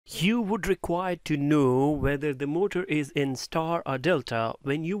You would require to know whether the motor is in star or delta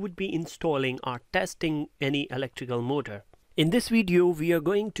when you would be installing or testing any electrical motor. In this video, we are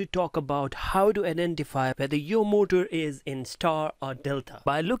going to talk about how to identify whether your motor is in star or delta.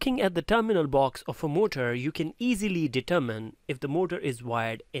 By looking at the terminal box of a motor, you can easily determine if the motor is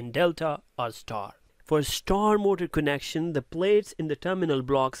wired in delta or star. For star motor connection, the plates in the terminal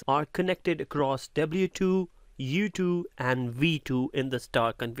blocks are connected across W2, U2 and V2 in the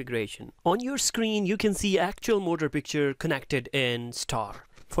star configuration. On your screen you can see actual motor picture connected in star.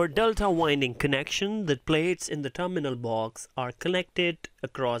 For delta winding connection, the plates in the terminal box are connected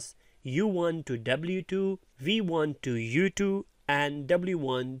across U1 to W2, V1 to U2 and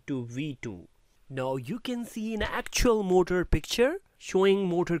W1 to V2. Now you can see an actual motor picture showing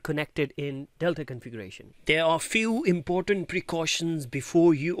motor connected in delta configuration. There are few important precautions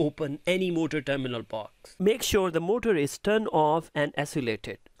before you open any motor terminal box. Make sure the motor is turned off and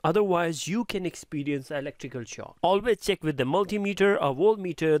isolated. Otherwise, you can experience electrical shock. Always check with the multimeter or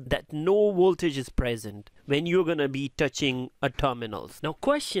voltmeter that no voltage is present when you're gonna be touching a terminals. Now,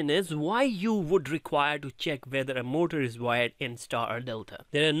 question is why you would require to check whether a motor is wired in star or delta.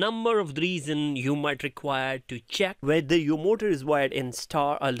 There are a number of reasons you might require to check whether your motor is wired in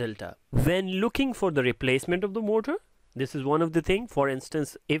star or delta. When looking for the replacement of the motor, this is one of the things. For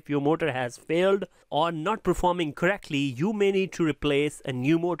instance, if your motor has failed or not performing correctly, you may need to replace a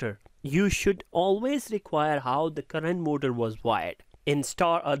new motor. You should always require how the current motor was wired in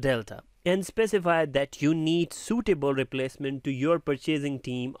star or delta and specify that you need suitable replacement to your purchasing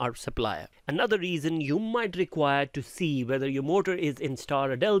team or supplier. Another reason you might require to see whether your motor is in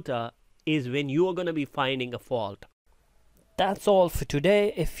star or delta is when you are going to be finding a fault. That's all for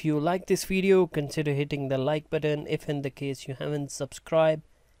today. If you like this video, consider hitting the like button. If in the case you haven't subscribed,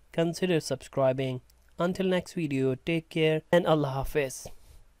 consider subscribing. Until next video, take care and Allah Hafiz.